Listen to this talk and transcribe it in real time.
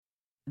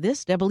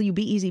This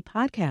WBEZ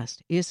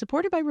podcast is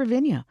supported by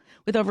Ravinia,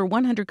 with over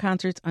 100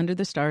 concerts under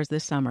the stars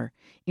this summer,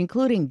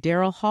 including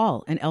Daryl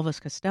Hall and Elvis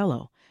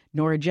Costello,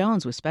 Norah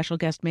Jones with special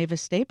guest Mavis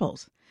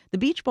Staples, The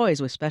Beach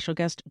Boys with special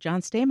guest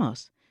John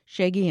Stamos,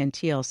 Shaggy and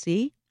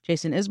TLC,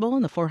 Jason Isbell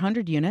and the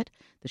 400 Unit,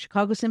 the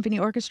Chicago Symphony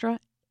Orchestra,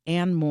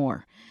 and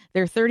more.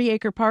 Their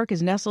 30-acre park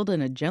is nestled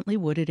in a gently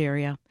wooded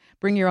area.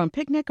 Bring your own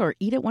picnic or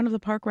eat at one of the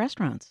park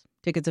restaurants.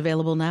 Tickets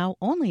available now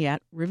only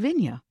at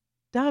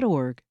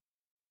ravinia.org.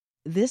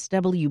 This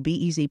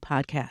WBEZ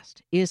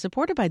podcast is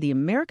supported by the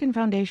American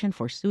Foundation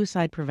for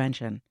Suicide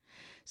Prevention.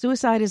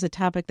 Suicide is a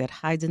topic that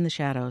hides in the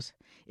shadows.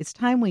 It's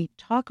time we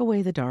talk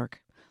away the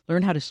dark,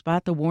 learn how to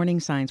spot the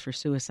warning signs for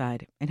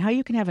suicide, and how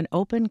you can have an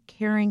open,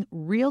 caring,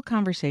 real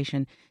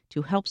conversation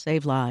to help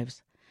save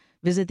lives.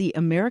 Visit the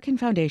American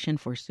Foundation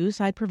for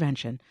Suicide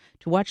Prevention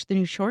to watch the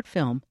new short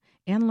film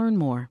and learn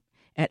more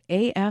at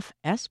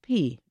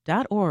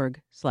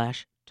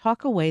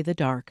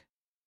afsp.org/talkawaythedark.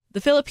 The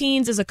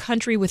Philippines is a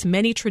country with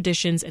many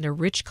traditions and a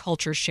rich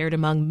culture shared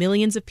among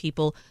millions of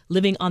people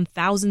living on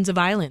thousands of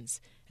islands.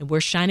 And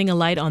we're shining a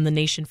light on the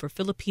nation for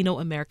Filipino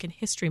American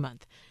History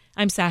Month.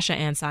 I'm Sasha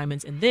Ann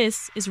Simons, and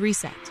this is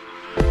Reset.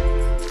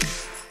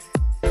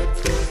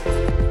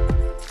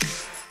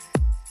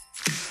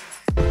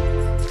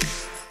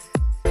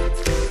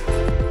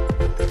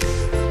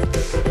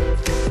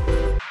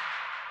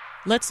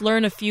 Let's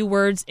learn a few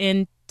words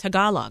in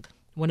Tagalog,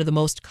 one of the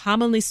most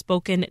commonly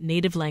spoken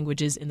native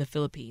languages in the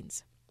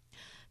Philippines.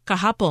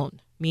 Kahapon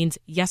means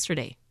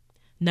yesterday.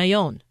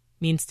 Ngayon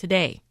means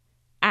today.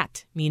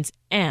 At means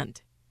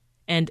and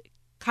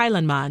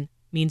kailanman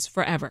means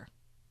forever.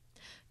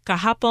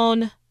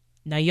 Kahapon,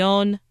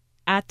 ngayon,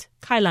 at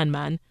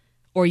kailanman,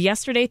 or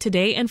Yesterday,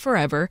 Today, and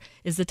Forever,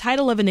 is the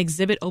title of an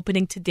exhibit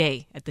opening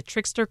today at the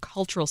Trickster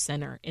Cultural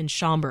Center in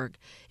Schaumburg.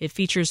 It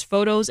features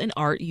photos and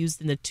art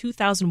used in the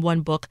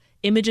 2001 book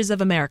Images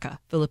of America,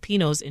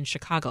 Filipinos in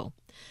Chicago.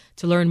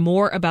 To learn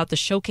more about the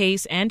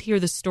showcase and hear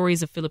the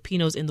stories of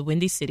Filipinos in the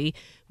Windy City,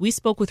 we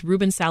spoke with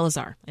Ruben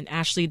Salazar and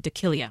Ashley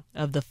Dequilla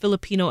of the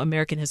Filipino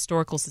American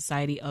Historical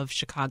Society of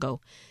Chicago.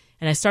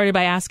 And I started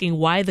by asking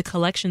why the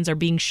collections are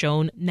being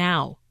shown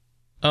now.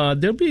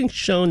 They're being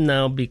shown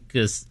now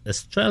because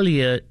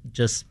Australia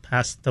just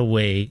passed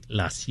away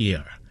last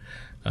year.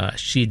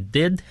 She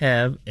did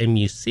have a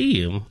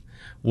museum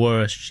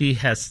where she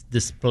has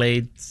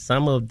displayed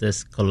some of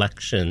this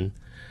collection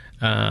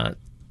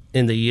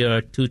in the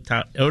year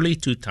early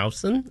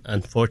 2000.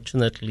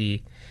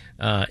 Unfortunately,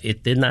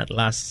 it did not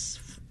last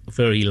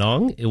very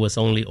long. It was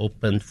only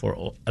open for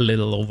a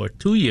little over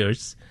 2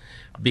 years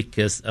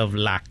because of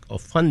lack of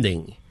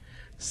funding.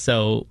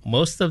 So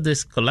most of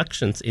these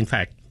collections, in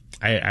fact,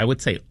 I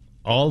would say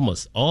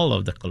almost all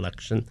of the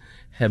collection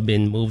have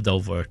been moved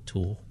over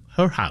to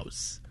her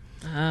house.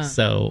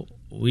 So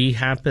we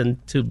happen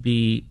to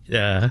be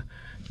the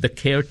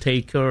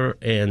caretaker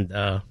and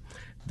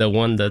the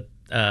one that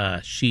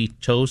she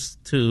chose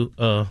to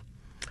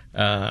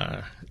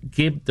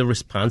give the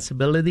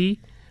responsibility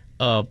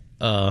of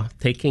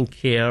taking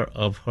care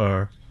of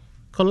her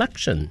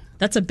collection.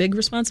 That's a big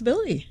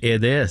responsibility.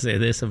 It is.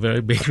 It is a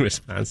very big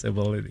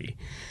responsibility.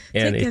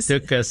 And it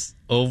took us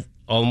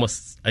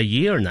almost a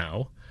year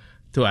now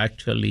to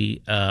actually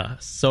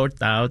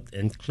sort out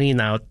and clean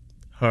out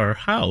her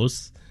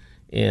house.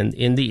 And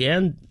in the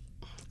end,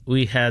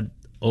 we had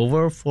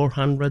over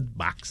 400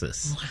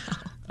 boxes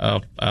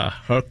of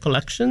her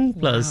collection,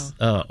 plus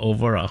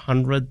over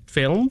 100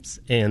 films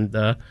and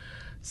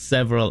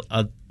several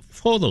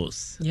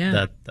photos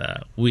that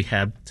we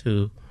have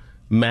to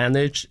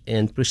manage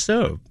and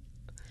preserve.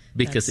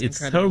 Because it's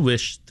her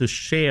wish to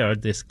share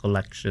this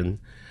collection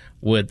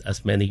with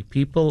as many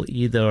people,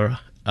 either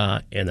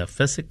in a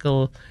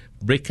physical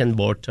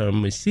brick-and-mortar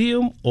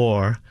museum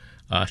or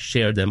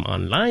share them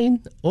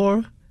online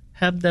or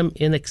have them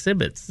in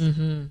exhibits.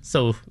 Mm-hmm.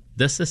 So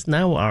this is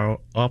now our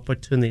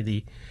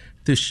opportunity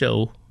to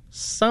show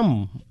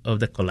some of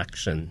the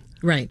collection.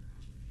 Right.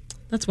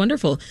 That's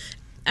wonderful.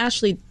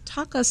 Ashley,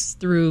 talk us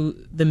through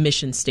the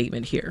mission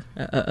statement here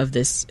of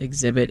this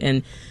exhibit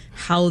and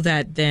how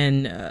that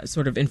then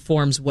sort of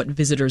informs what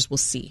visitors will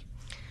see.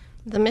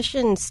 The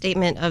mission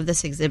statement of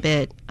this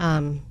exhibit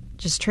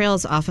just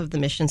trails off of the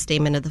mission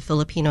statement of the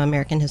Filipino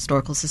American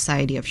Historical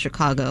Society of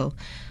Chicago,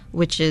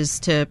 which is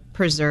to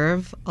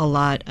preserve a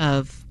lot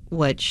of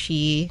what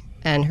she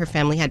and her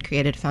family had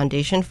created a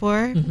foundation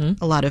for,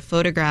 a lot of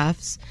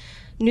photographs,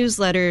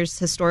 newsletters,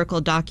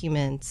 historical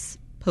documents,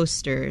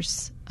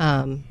 posters.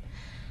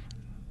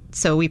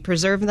 So we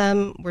preserve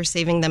them, we're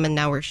saving them, and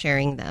now we're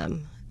sharing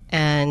them.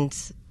 And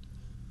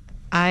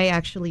I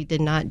actually did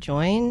not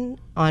join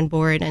on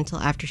board until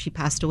after she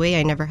passed away.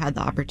 I never had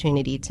the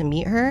opportunity to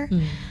meet her.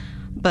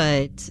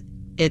 But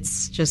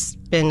it's just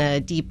been a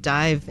deep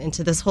dive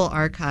into this whole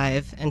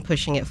archive and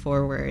pushing it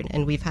forward.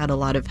 And we've had a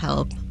lot of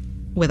help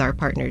with our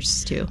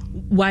partners, too.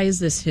 Why is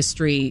this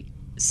history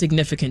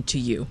significant to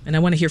you? And I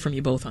want to hear from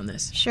you both on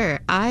this.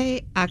 Sure.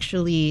 I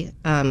actually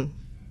am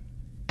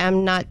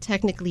not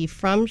technically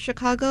from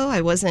Chicago.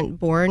 I wasn't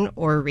born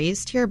or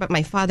raised here, but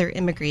my father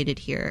immigrated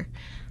here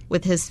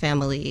with his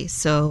family.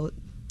 So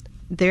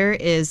there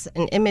is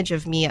an image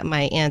of me at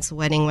my aunt's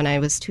wedding when I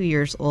was 2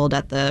 years old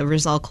at the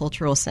Rizal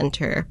Cultural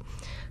Center.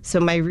 So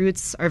my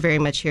roots are very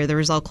much here. The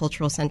Rizal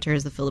Cultural Center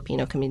is the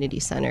Filipino Community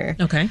Center.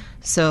 Okay.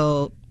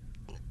 So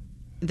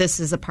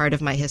this is a part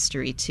of my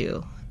history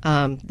too.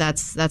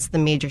 That's the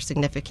major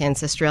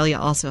significance. Australia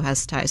also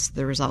has ties to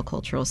the Rizal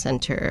Cultural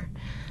Center.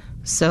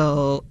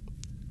 So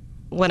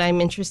what I'm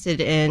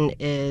interested in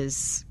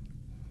is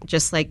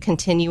just like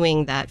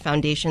continuing that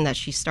foundation that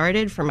she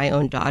started for my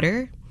own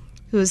daughter,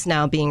 who is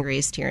now being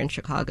raised here in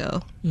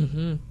Chicago.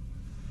 Mm-hmm.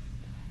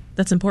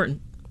 That's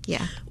important.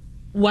 Yeah.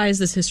 Why is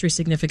this history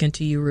significant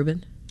to you,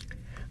 Ruben?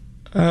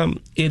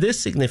 It is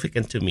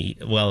significant to me.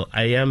 Well,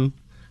 I am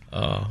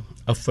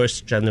a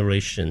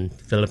first-generation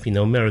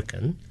Filipino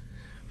American,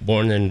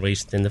 born and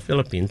raised in the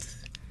Philippines,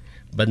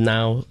 but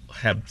now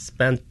have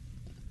spent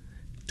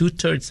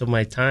 2/3 of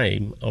my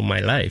time or my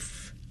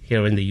life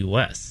here in the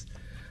U.S.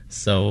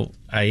 So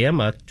I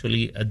am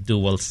actually a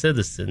dual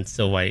citizen,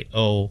 so I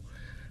owe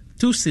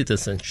two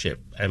citizenship.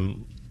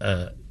 I'm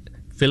a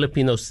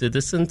Filipino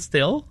citizen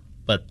still,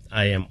 but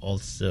I am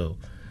also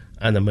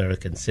an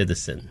American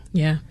citizen.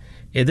 Yeah.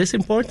 It is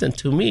important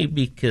to me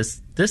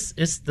because this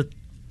is the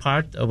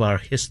part of our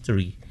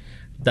history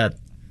that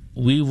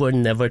we were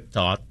never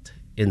taught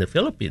in the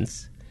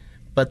Philippines,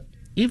 but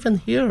even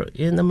here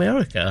in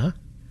America,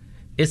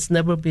 it's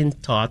never been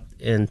taught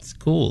in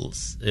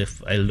schools.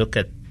 If I look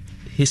at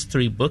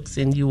history books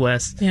in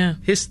U.S.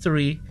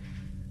 history,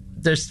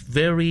 there's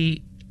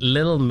very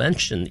little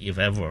mention, if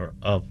ever,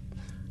 of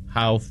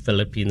how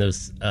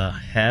Filipinos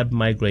have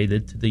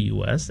migrated to the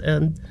U.S.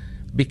 and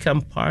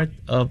become part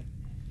of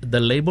the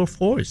labor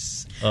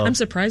force. I'm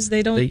surprised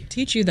they don't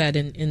teach you that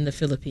in the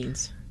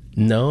Philippines.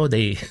 No,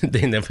 they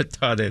never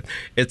taught it.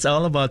 It's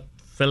all about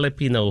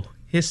Filipino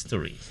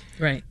history.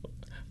 Right.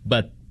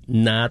 But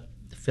not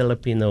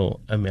Filipino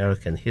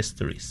American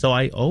history. So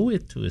I owe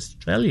it to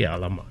Estrella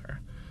Alamar,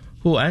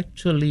 who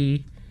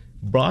actually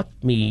brought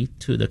me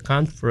to the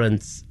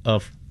conference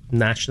of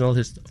National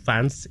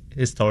Fans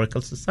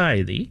Historical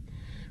Society,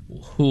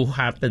 who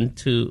happened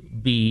to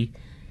be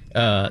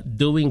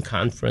doing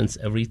conference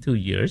every 2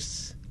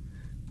 years.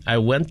 I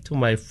went to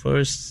my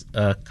first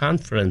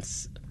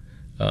conference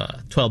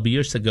 12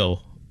 years ago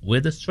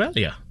with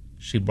Australia.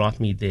 She brought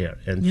me there.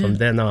 And from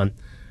then on,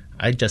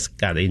 I just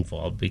got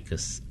involved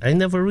because I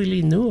never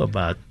really knew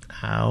about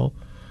how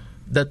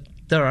that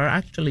there are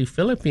actually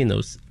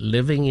Filipinos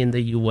living in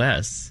the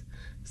U.S.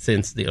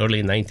 since the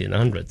early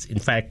 1900s. In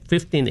fact,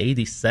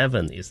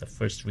 1587 is the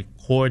first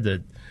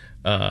recorded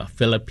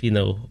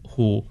Filipino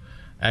who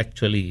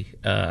actually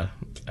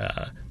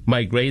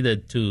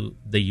migrated to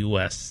the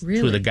U.S.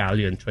 through the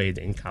galleon trade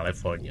in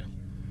California.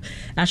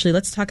 Ashley,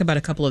 let's talk about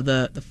a couple of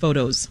the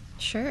photos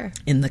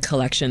in the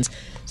collections.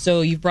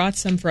 So you've brought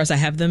some for us. I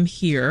have them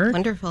here.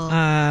 Wonderful.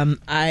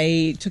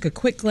 I took a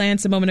quick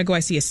glance a moment ago. I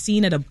see a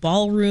scene at a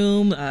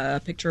ballroom, a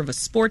picture of a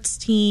sports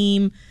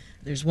team.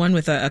 There's one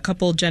with a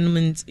couple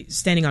gentlemen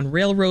standing on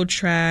railroad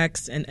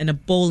tracks and a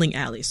bowling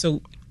alley.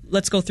 So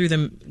let's go through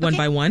them one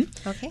by one.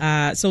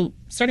 Okay. So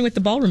starting with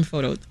the ballroom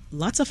photo,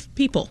 lots of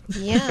people.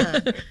 Yeah.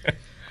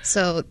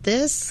 So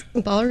this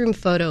ballroom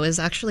photo is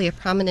actually a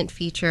prominent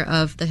feature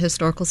of the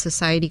Historical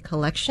Society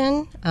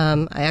collection.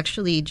 I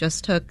actually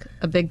just took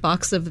a big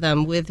box of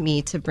them with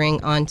me to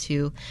bring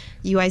onto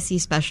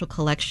UIC Special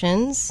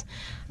Collections.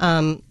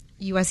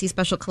 UIC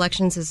Special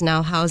Collections is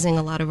now housing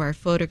a lot of our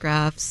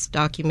photographs,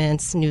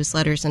 documents,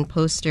 newsletters, and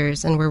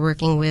posters, and we're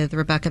working with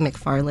Rebecca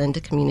McFarland,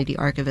 a community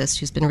archivist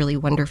who's been really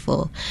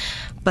wonderful.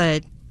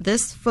 But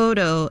this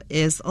photo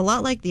is a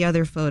lot like the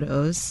other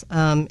photos,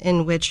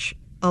 in which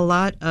a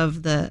lot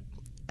of the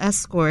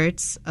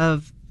escorts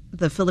of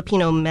the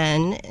Filipino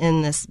men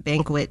in this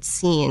banquet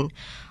scene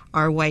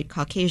are white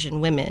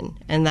Caucasian women,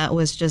 and that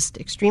was just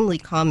extremely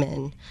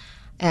common.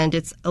 And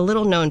it's a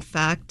little known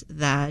fact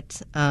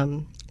that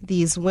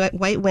these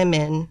white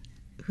women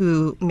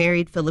who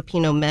married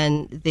Filipino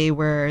men, they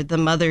were the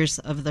mothers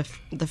of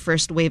the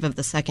first wave of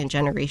the second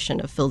generation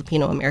of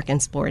Filipino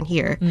Americans born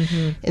here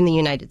in the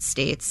United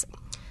States.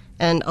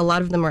 And a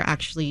lot of them are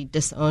actually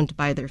disowned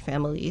by their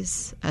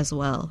families as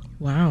well.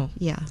 Wow.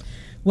 Yeah.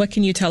 What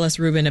can you tell us,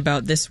 Ruben,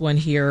 about this one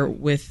here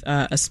with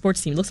a sports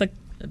team? Looks like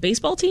a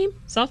baseball team?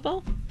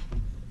 Softball?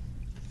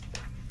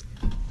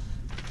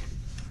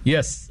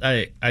 Yes,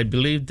 I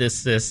believe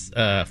this is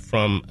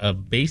from a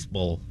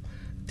baseball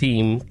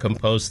team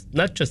composed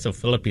not just of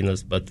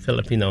Filipinos, but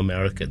Filipino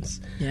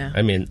Americans. Yeah.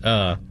 I mean,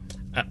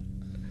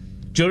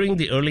 during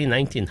the early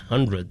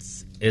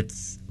 1900s,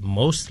 it's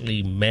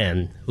mostly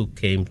men who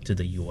came to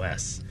the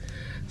U.S.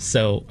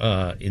 So,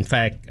 in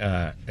fact,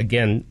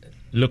 again,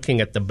 looking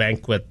at the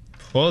banquet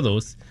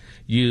photos,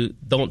 you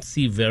don't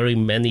see very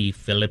many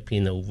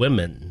Filipino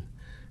women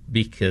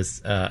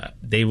because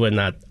they were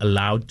not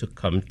allowed to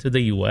come to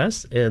the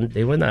U.S. and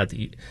they were not.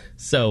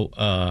 So,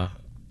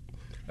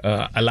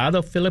 a lot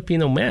of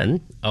Filipino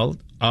men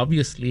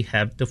obviously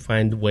have to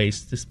find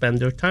ways to spend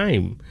their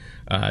time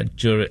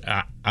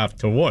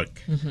after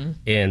work.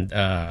 And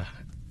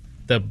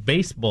the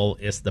baseball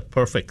is the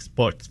perfect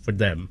sport for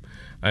them.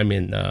 I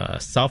mean,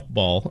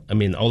 softball,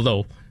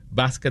 although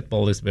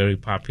basketball is very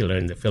popular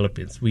in the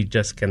Philippines, we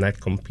just cannot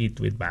compete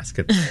with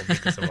basketball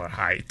because of our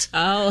height.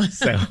 Oh.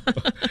 So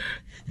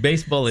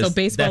baseball is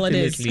definitely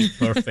it is.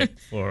 perfect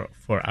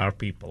for our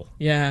people.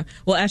 Yeah.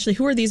 Well, Ashley,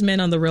 who are these men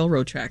on the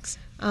railroad tracks?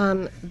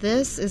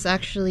 This is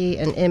actually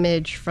an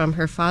image from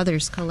her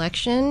father's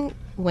collection.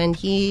 When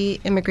he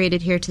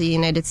immigrated here to the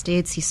United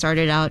States, he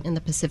started out in the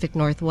Pacific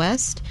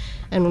Northwest,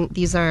 and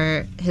these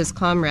are his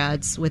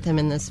comrades with him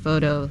in this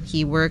photo.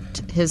 He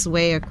worked his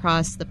way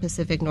across the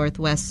Pacific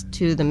Northwest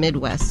to the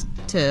Midwest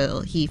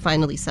till he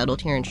finally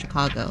settled here in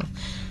Chicago.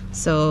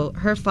 So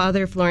her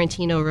father,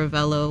 Florentino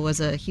Ravello, was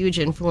a huge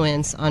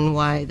influence on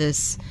why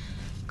this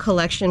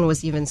collection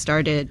was even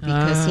started,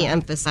 because he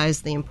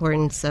emphasized the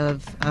importance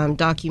of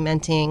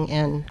documenting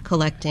and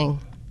collecting.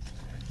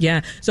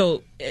 Yeah,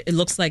 so it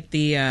looks like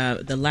the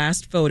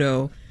last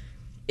photo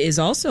is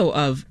also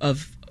of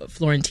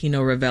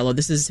Florentino Ravello.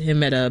 This is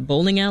him at a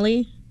bowling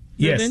alley,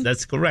 Yes, Ruben?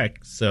 that's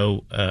correct.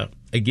 So,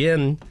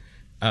 again,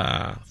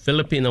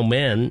 Filipino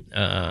men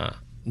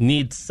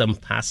need some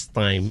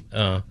pastime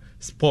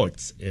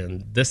sports,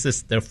 and this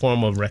is their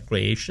form of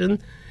recreation.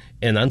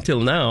 And until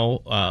now,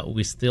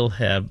 we still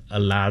have a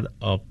lot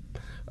of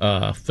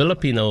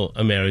Filipino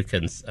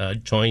Americans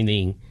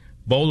joining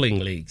bowling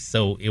leagues.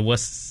 So it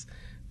was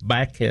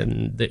back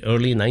in the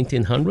early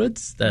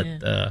 1900s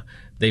that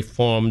they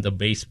formed a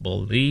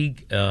baseball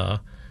league,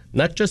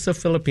 not just of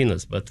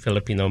Filipinos, but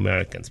Filipino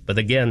Americans. But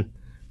again,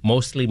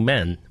 mostly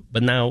men.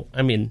 But now,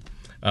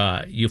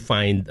 you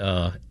find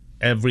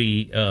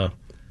every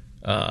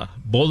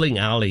bowling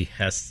alley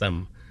has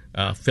some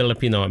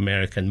Filipino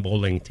American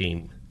bowling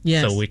team.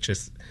 Yes. So which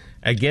is,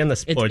 again, a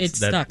sport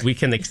it's that stuck. we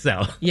can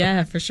excel.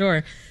 Yeah, for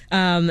sure.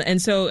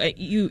 And so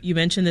you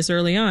mentioned this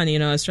early on.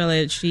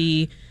 Australia,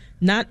 she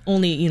not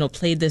only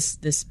played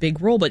this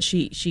big role, but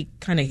she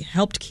kind of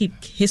helped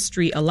keep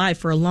history alive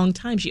for a long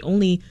time. She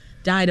only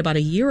died about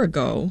a year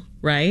ago,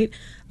 right?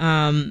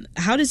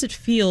 How does it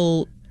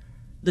feel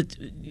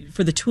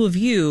for the two of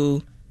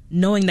you,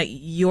 knowing that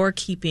you're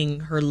keeping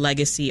her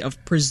legacy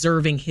of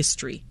preserving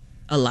history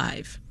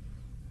alive?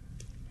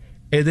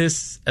 It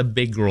is a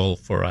big role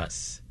for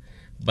us,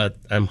 but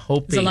I'm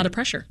hoping... There's a lot of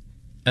pressure.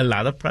 A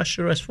lot of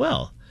pressure as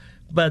well.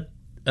 But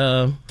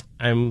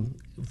I'm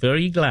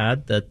very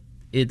glad that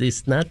it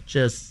is not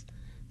just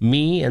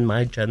me and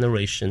my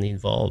generation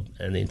involved.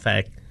 And in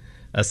fact,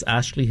 as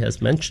Ashley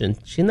has mentioned,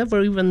 she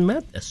never even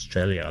met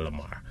Estrella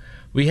Alomar.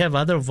 We have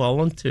other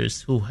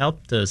volunteers who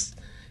helped us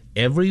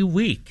every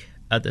week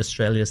at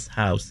Estrella's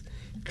house,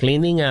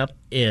 cleaning up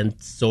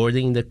and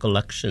sorting the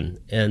collection.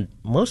 And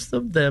most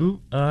of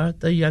them are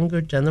the younger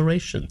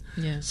generation.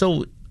 Yeah.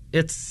 So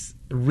it's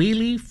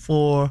really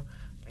for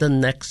the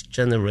next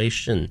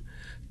generation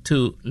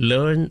to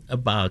learn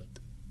about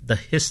the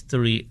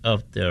history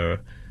of their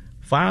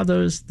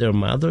fathers, their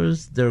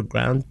mothers, their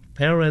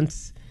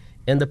grandparents,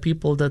 and the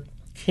people that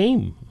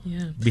came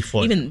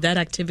before. Even that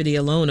activity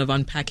alone of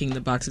unpacking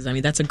the boxes,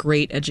 that's a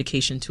great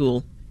education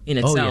tool in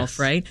itself,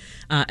 right?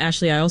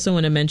 Ashley, I also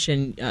want to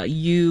mention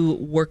you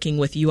working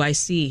with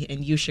UIC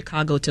and U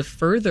Chicago to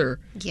further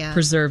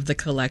preserve the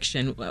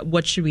collection.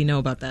 What should we know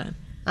about that?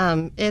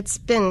 It's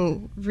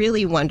been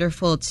really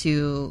wonderful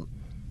to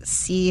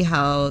see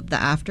how the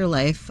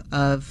afterlife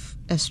of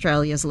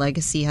Estrella's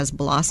legacy has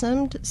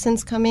blossomed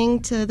since coming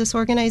to this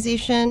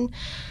organization.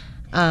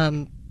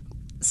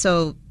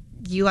 So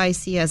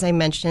UIC, as I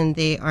mentioned,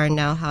 they are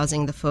now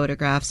housing the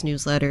photographs,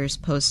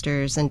 newsletters,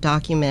 posters, and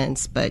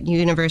documents. But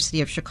University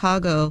of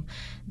Chicago,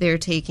 they're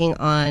taking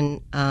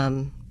on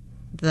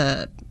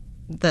this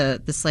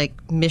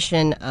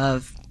mission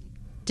of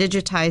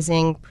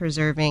digitizing,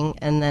 preserving,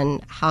 and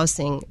then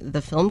housing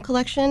the film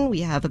collection.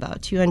 We have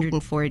about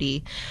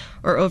 240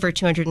 or over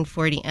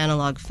 240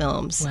 analog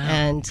films. Wow.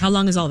 And how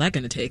long is all that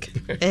going to take?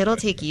 It'll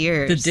take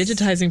years. The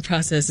digitizing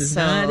process is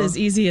not as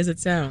easy as it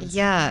sounds.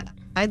 Yeah.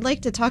 I'd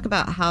like to talk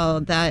about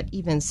how that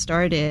even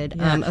started.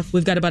 Yeah.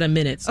 We've got about a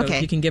minute, so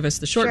if you can give us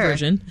the short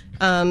version.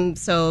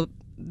 So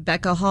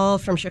Becca Hall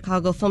from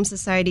Chicago Film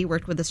Society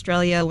worked with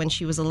Estrella when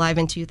she was alive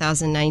in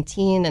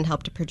 2019 and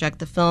helped to project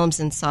the films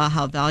and saw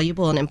how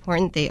valuable and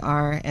important they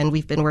are. And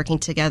we've been working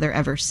together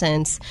ever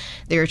since.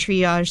 They were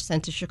triaged,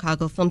 sent to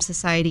Chicago Film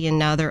Society, and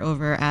now they're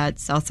over at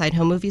Southside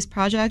Home Movies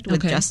Project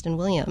with Justin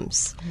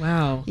Williams.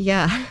 Wow.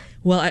 Yeah.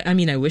 Well,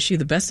 I wish you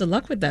the best of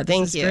luck with that.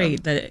 This is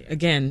great. That,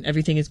 again,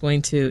 everything is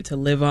going to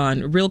live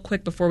on. Real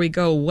quick before we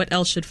go, what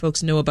else should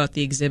folks know about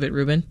the exhibit,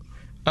 Ruben?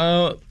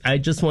 I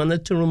just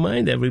wanted to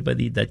remind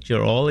everybody that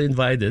you're all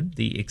invited.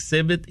 The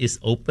exhibit is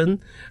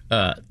open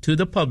to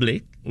the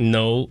public,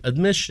 no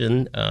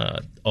admission,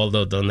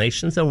 although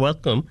donations are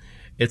welcome.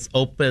 It's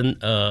open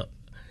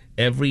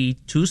every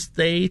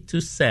Tuesday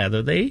to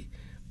Saturday,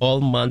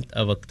 all month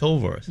of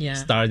October,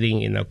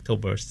 starting in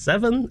October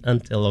 7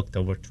 until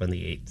October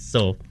 28.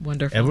 So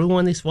wonderful.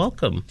 Everyone is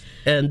welcome.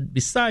 And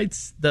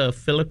besides the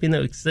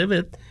Filipino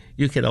exhibit,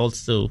 you can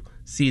also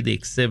see the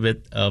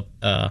exhibit of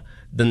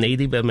the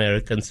Native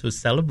Americans who's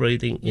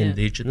celebrating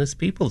Indigenous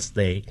Peoples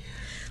Day.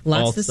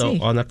 Lots to see.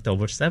 Also on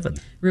October 7th.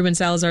 Ruben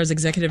Salazar is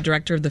Executive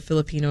Director of the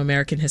Filipino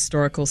American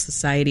Historical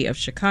Society of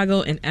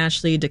Chicago, and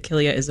Ashley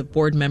Dequilla is a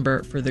board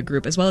member for the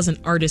group, as well as an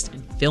artist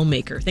and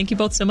filmmaker. Thank you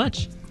both so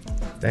much.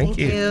 Thank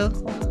you.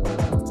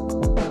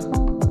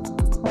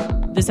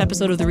 This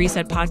episode of the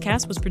Reset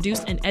Podcast was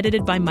produced and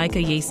edited by Micah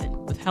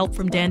Yason, with help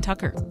from Dan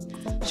Tucker.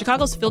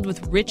 Chicago's filled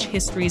with rich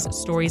histories,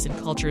 stories, and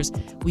cultures.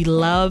 We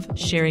love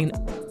sharing.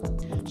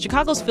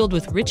 Chicago's filled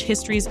with rich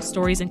histories,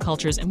 stories, and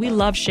cultures, and we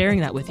love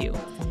sharing that with you.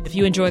 If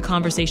you enjoy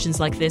conversations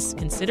like this,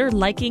 consider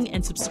liking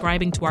and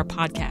subscribing to our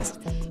podcast.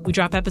 We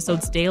drop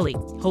episodes daily,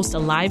 host a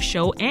live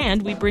show,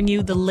 and we bring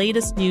you the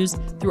latest news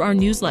through our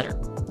newsletter.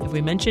 Have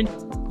we mentioned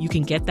you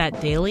can get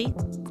that daily?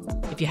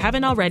 If you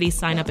haven't already,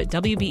 sign up at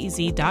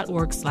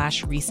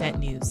wbez.org/reset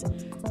news.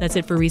 That's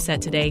it for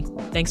Reset today.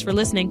 Thanks for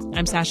listening.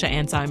 I'm Sasha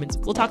Ann Simons.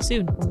 We'll talk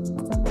soon.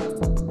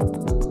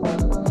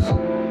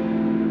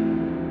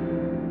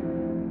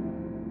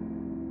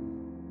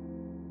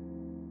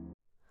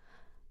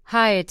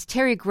 Hi, it's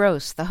Terry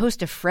Gross, the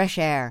host of Fresh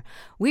Air.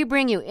 We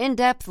bring you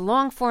in-depth,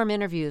 long-form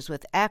interviews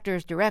with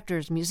actors,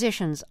 directors,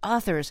 musicians,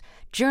 authors,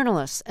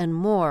 journalists, and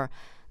more.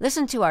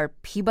 Listen to our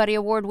Peabody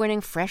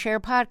Award-winning Fresh Air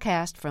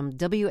podcast from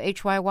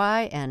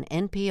WHYY and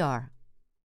NPR.